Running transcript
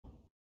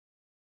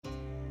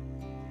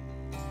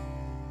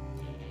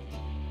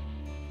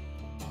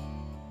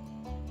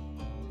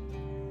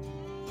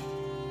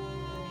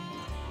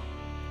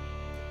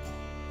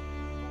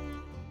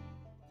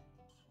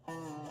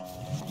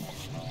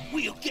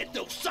We'll get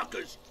those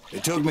suckers!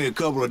 It took me a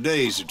couple of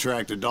days to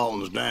track the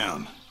Daltons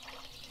down.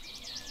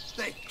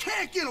 They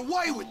can't get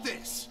away with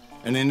this!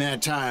 And in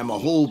that time, a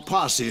whole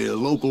posse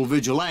of local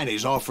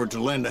vigilantes offered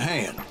to lend a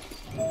hand.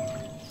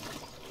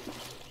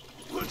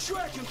 We'll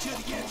track them to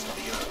the ends of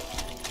the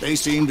earth. They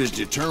seemed as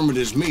determined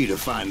as me to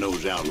find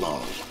those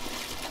outlaws.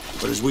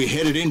 But as we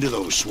headed into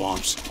those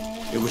swamps,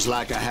 it was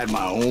like I had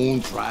my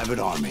own private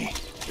army.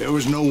 There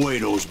was no way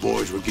those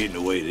boys were getting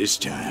away this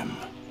time.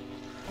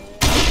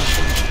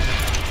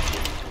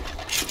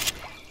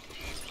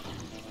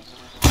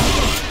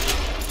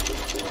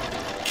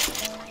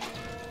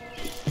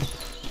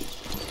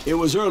 It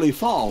was early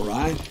fall,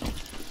 right?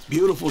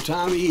 Beautiful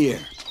time of year.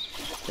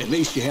 At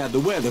least you had the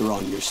weather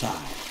on your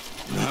side.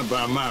 Not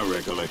by my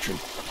recollection.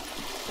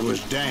 It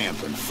was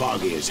damp and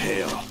foggy as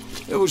hell.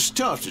 It was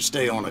tough to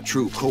stay on a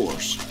true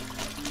course.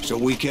 So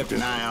we kept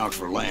an eye out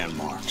for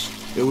landmarks.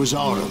 It was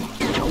autumn.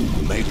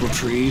 The maple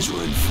trees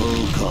were in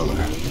full color,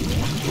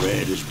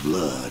 red as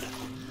blood.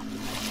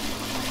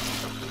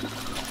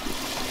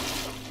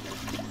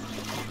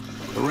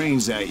 The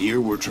rains that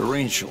year were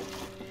torrential,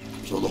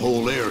 so the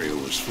whole area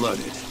was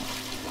flooded.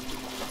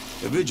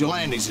 The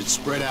vigilantes had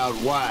spread out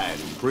wide,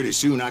 and pretty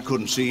soon I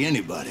couldn't see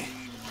anybody.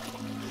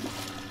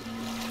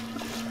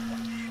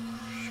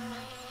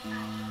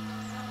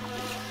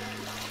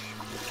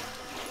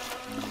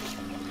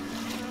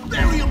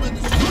 Bury them in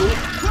the snow!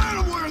 Plant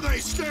them where they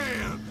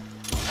stand!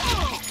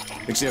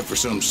 Except for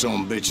some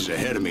bitches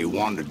ahead of me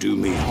wanting to do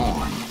me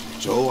harm,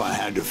 so I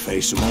had to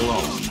face them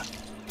alone.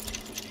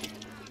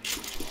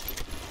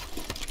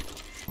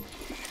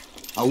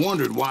 I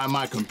wondered why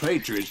my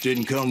compatriots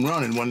didn't come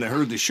running when they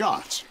heard the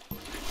shots.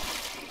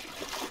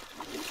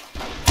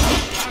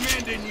 I'm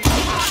ending you!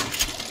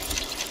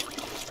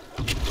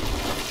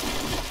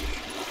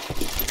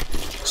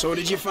 So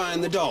did you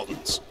find the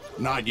Daltons?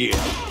 Not yet,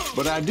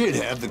 but I did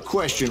have the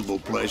questionable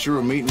pleasure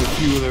of meeting a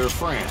few of their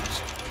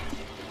friends.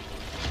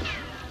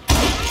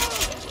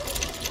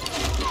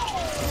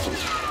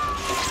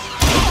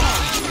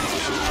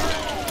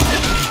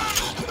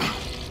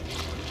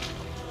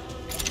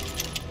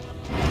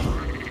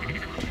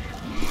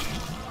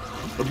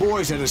 The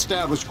boys had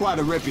established quite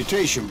a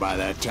reputation by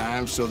that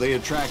time, so they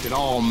attracted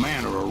all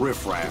manner of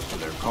riffraff to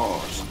their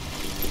cause.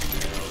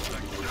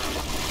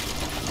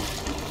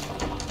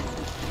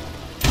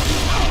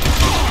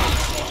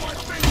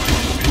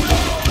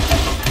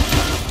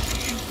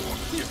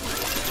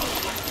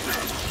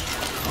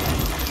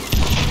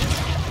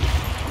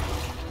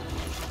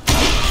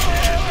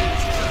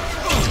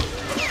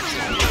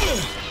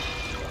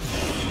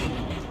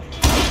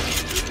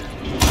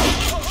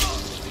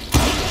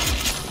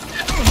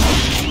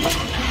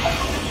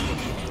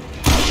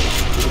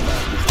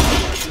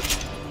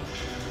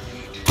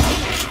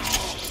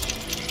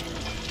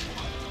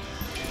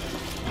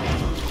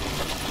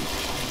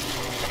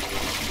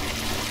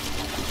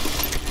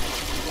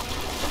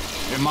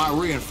 And my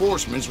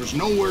reinforcements was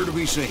nowhere to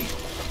be seen.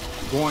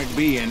 Point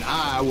being,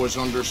 I was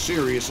under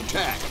serious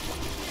attack.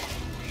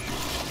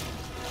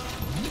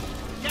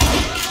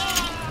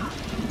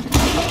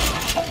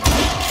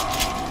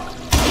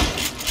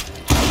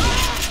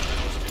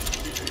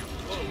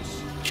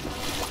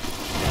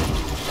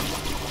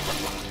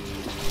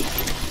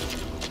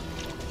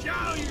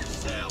 Show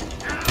yourself!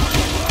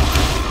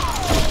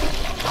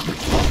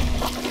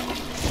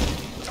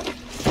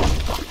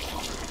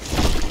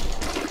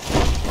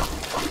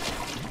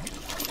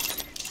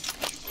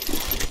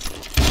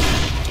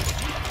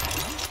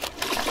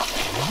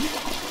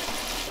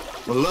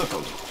 But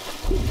luckily,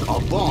 a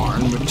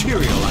barn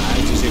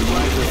materialized as if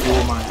right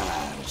before my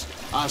eyes.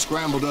 I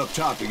scrambled up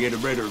top to get a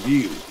better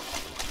view,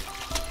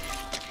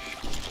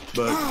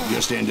 but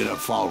just ended up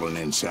falling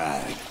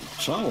inside.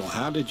 So,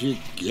 how did you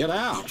get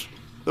out?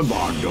 The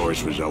barn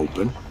doors was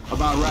open.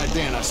 About right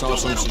then, I saw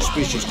some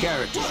suspicious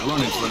characters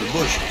running for the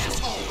bushes.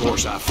 Of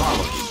course, I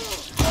followed them.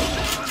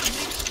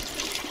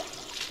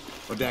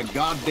 But that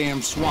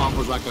goddamn swamp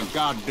was like a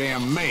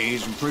goddamn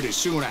maze, and pretty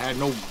soon I had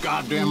no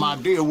goddamn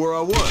idea where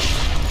I was.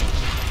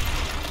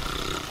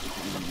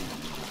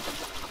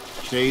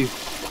 Steve?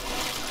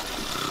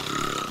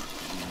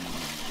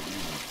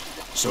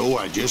 So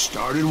I just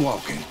started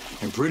walking,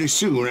 and pretty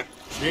soon,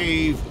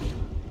 Steve?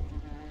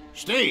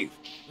 Steve!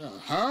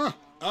 Huh?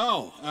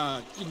 Oh,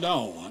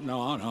 no,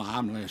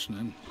 I'm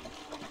listening.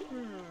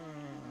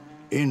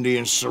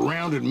 Indians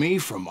surrounded me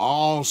from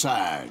all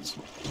sides.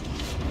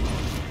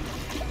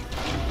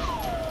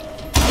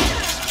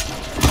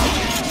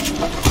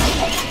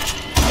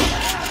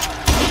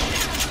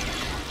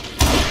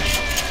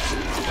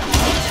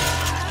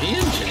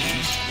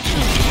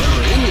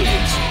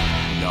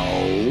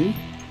 No.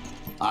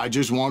 I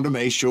just wanted to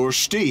make sure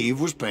Steve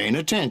was paying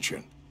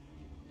attention.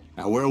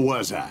 Now, where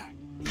was I?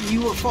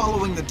 You were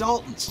following the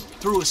Daltons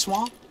through a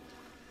swamp?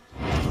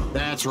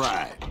 That's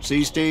right.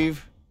 See,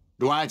 Steve?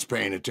 Dwight's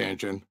paying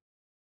attention.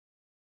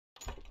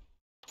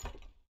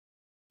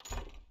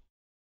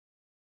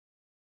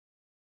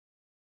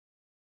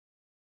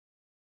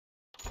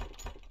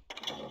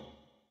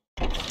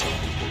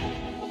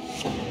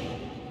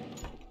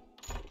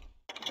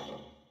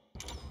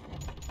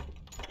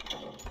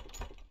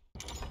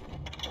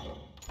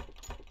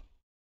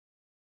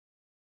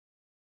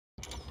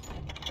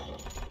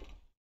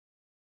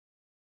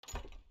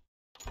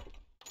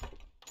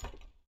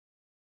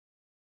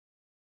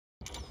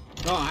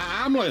 Oh,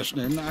 I'm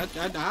listening.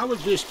 I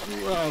was just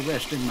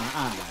resting my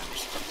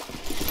eyes.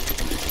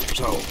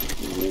 So,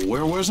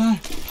 where was I?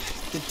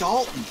 The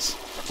Daltons.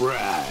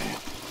 Right.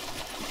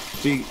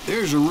 See,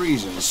 there's a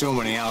reason so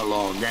many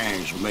outlaw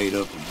gangs are made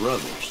up of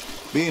brothers.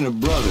 Being a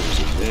brother is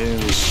a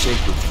very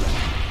sacred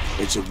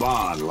thing. It's a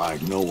bond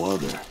like no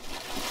other.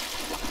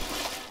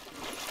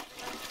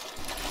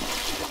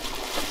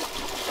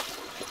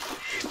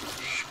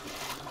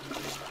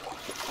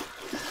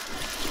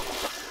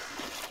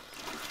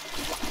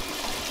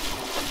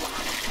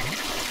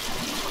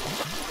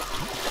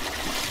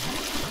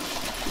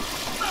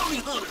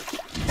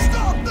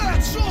 Stop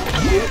that, son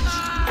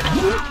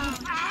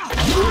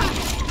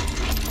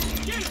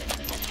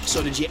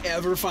So did you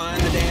ever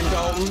find the damn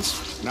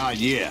Daltons? Not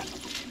yet,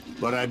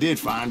 but I did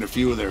find a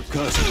few of their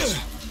cousins.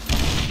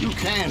 You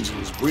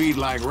Kansans breed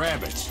like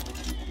rabbits.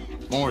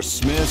 More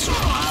Smiths or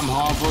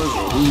Heimhoffers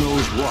or who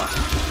knows what.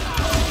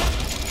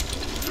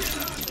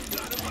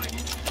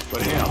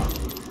 But hell,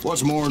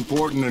 what's more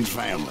important than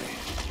family?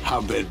 I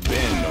bet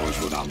Ben knows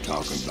what I'm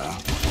talking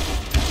about.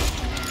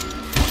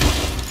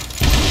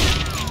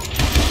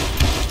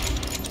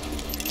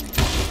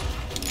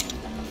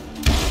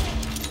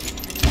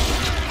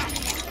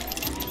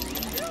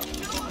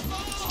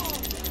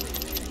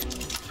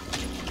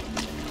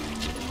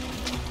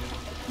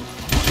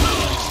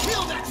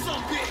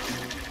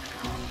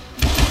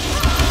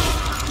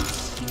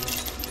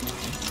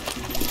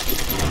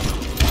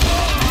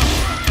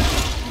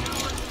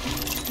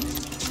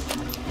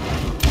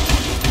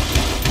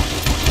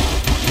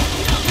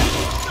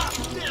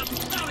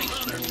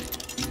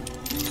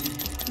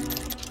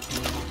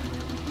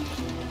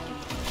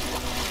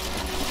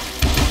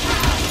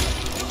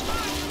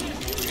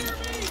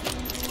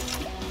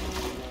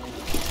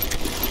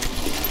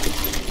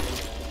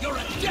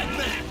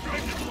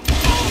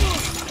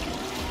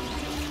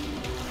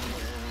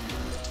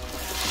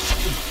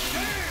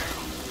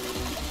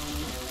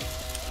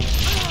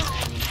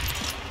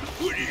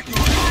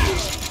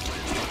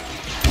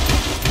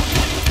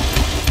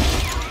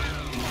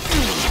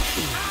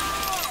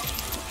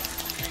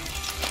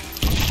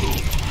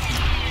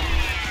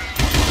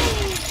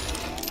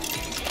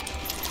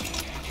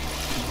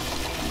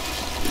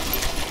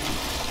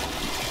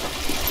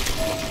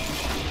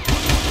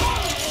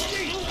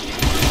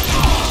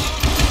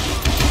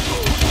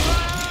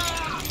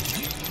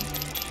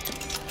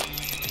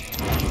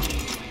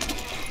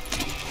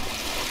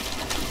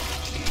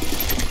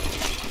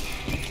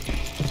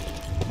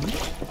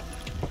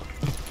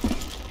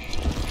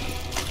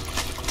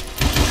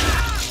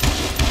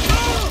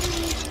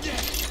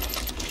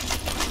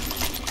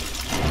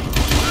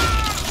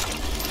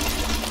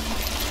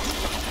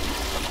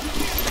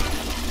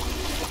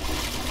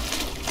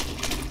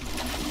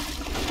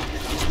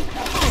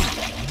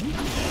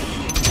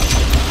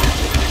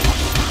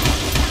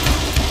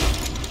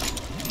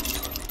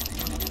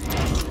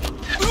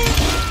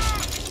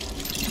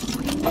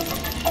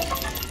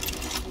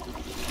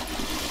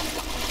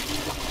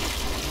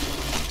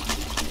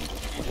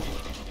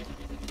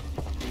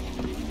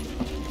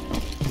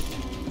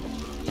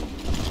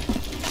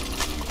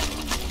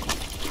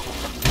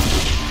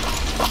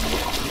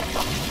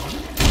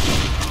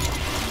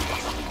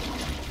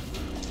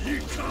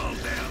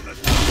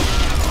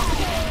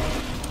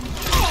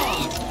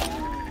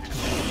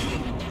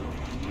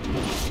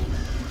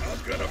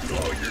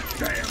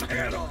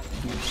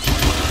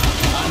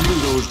 I knew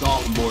those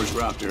Dalton boys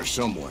were out there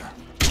somewhere,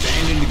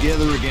 standing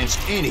together against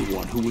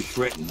anyone who would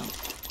threaten them.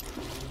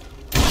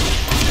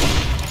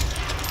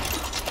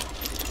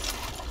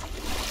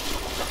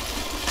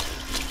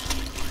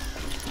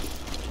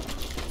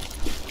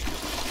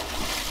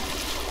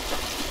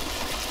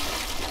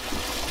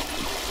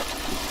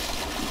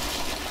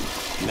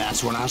 And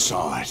that's when I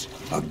saw it.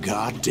 A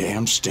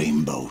goddamn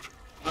steamboat.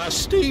 A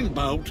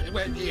steamboat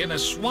in a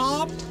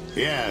swamp?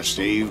 Yeah,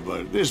 Steve,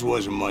 but this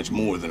wasn't much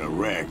more than a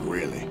wreck,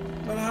 really.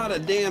 But how'd a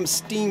damn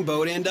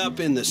steamboat end up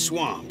in the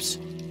swamps?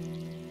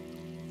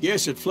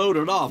 Guess it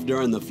floated off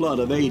during the flood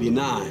of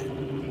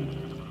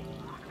 '89.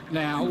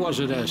 Now, was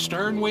it a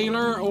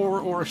stern-wheeler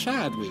or a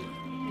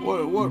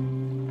side-wheeler? What?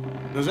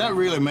 Does that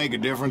really make a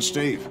difference,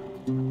 Steve?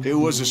 It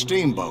was a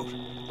steamboat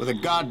with a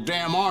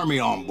goddamn army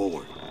on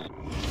board.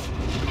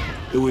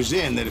 It was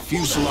then that a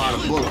fusillade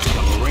of bullets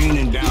come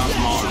raining down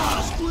from on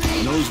high,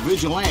 and those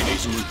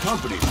vigilantes who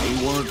accompanied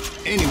me weren't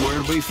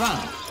anywhere to be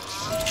found.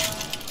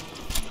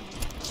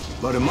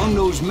 But among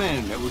those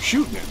men that were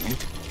shooting at me,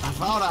 I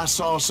thought I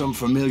saw some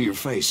familiar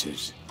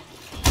faces.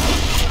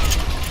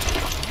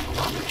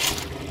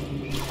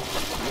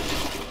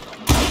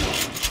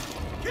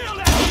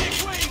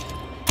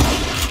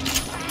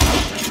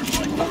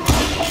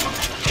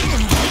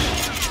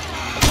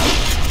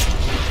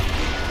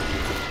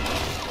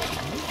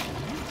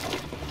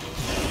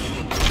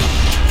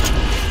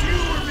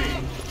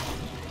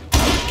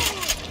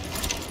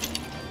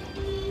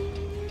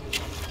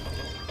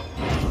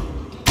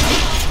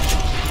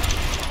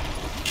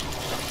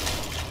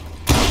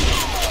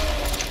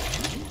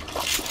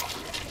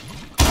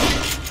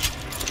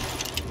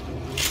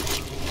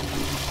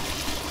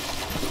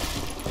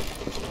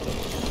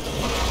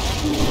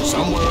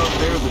 Somewhere up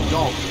there, the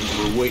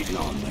Daltons were waiting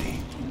on me.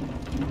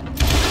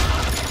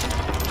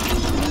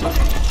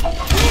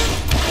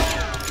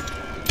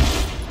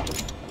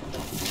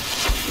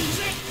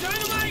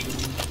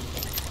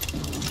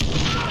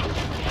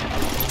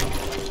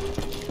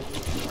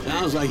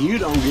 Sounds like you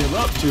don't give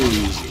up too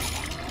easy.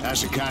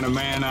 That's the kind of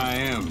man I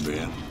am,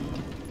 Ben.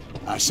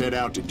 I set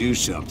out to do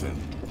something,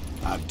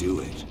 I do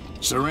it.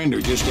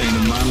 Surrender just ain't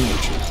in my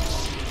nature.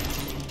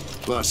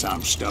 Plus,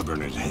 I'm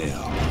stubborn as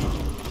hell.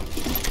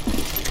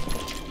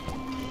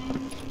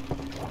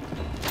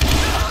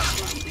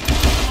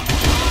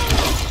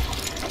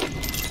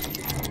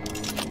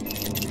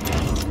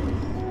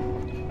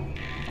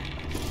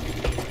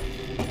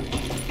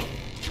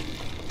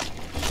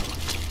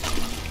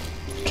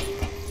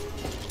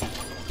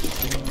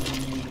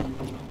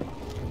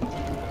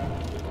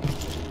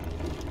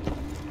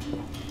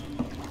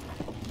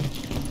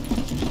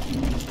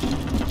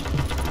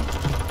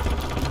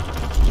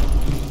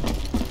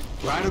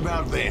 Right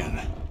about then,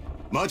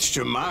 much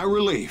to my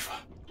relief,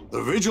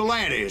 the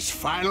vigilantes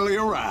finally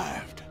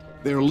arrived.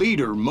 Their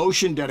leader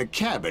motioned at a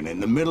cabin in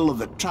the middle of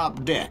the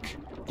top deck,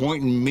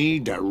 pointing me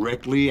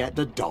directly at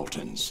the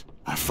Daltons.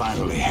 I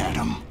finally had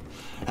them,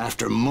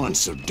 after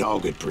months of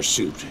dogged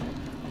pursuit.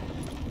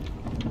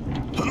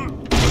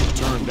 It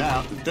turned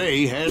out that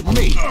they had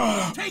me.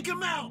 Take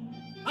him out!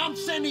 I'm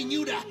sending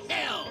you to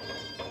hell!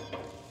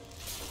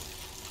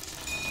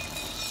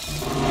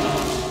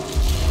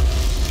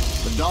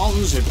 The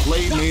Daltons had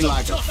played me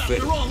like a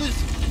fiddle.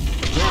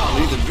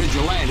 Apparently, the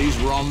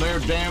vigilantes were on their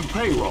damn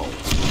payroll.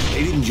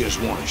 They didn't just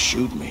want to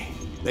shoot me.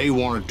 They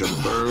wanted to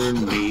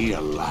burn me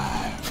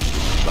alive.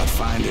 But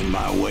finding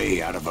my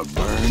way out of a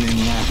burning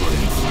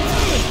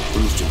labyrinth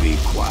proved to be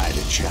quite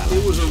a challenge.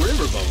 It was a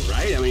riverboat,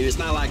 right? I mean, it's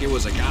not like it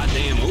was a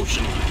goddamn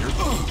ocean liner.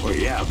 Well,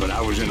 yeah, but I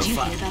was in a Did you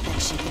fight. hear about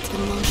that ship that's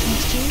been launched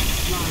next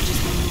year?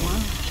 Largest one in the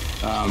world.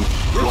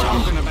 You're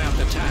talking about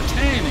the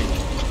Titanic.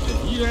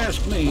 If you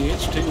ask me,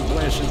 it's too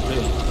blessed big.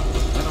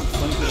 I don't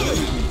think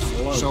it'll even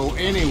float. So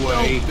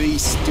anyway, Don't be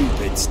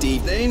stupid,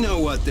 Steve. They know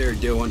what they're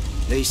doing.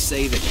 They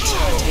say the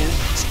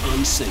Titanic is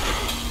unsinkable.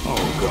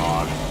 oh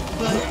God.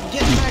 But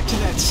getting back to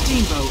that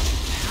steamboat,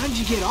 how'd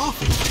you get off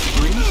it?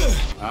 Breathe?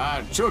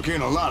 I took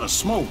in a lot of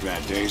smoke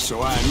that day, so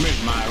I admit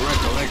my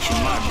recollection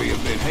might be a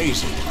bit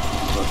hazy.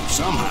 But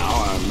somehow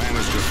I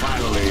managed to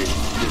finally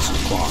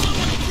disembark.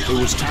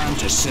 It was time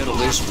to settle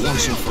this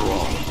once and for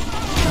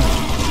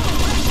all.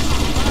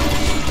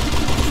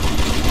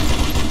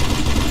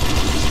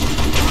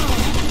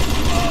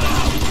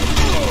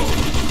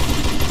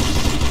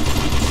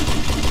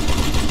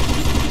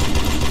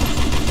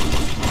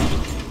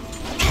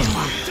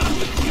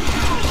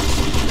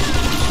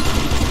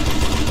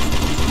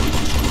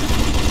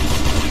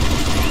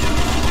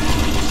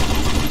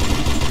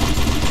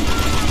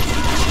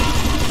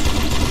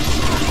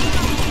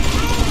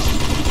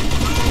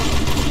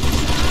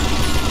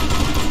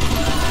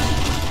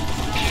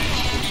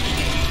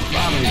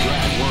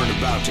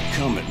 About to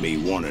come at me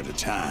one at a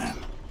time.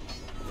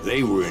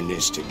 They were in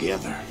this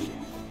together.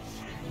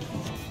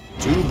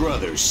 Two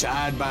brothers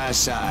side by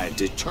side,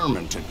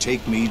 determined to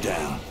take me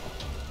down.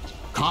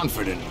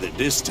 Confident that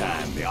this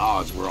time the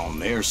odds were on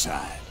their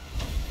side.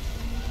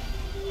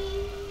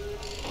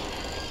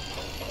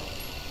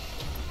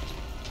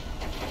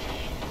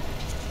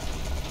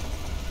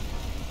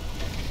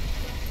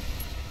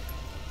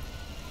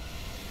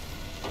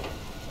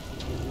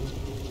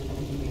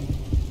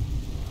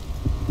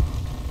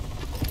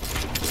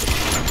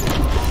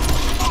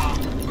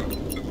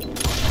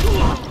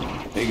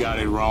 They got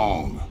it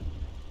wrong.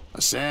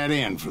 A sad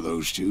end for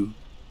those two.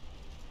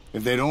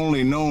 If they'd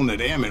only known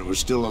that Emmett was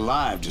still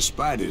alive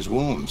despite his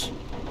wounds.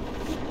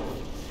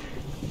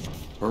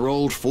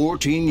 Paroled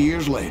 14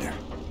 years later,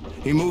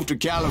 he moved to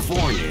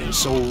California and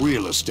sold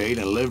real estate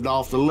and lived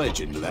off the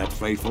legend of that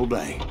fateful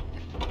day.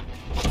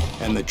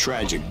 And the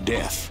tragic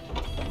death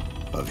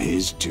of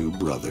his two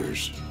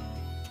brothers.